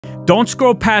Don't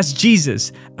scroll past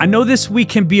Jesus. I know this week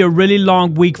can be a really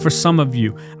long week for some of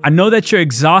you. I know that you're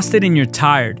exhausted and you're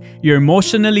tired. You're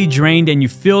emotionally drained and you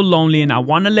feel lonely, and I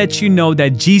want to let you know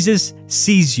that Jesus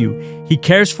sees you. He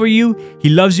cares for you. He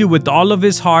loves you with all of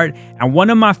his heart. And one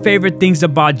of my favorite things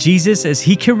about Jesus is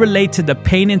he can relate to the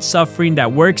pain and suffering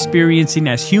that we're experiencing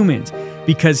as humans,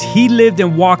 because he lived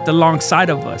and walked alongside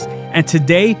of us. And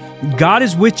today, God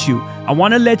is with you. I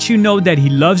want to let you know that he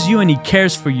loves you and he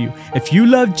cares for you. If you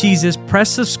love Jesus, press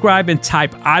subscribe and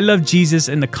type "I love Jesus"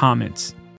 in the comments.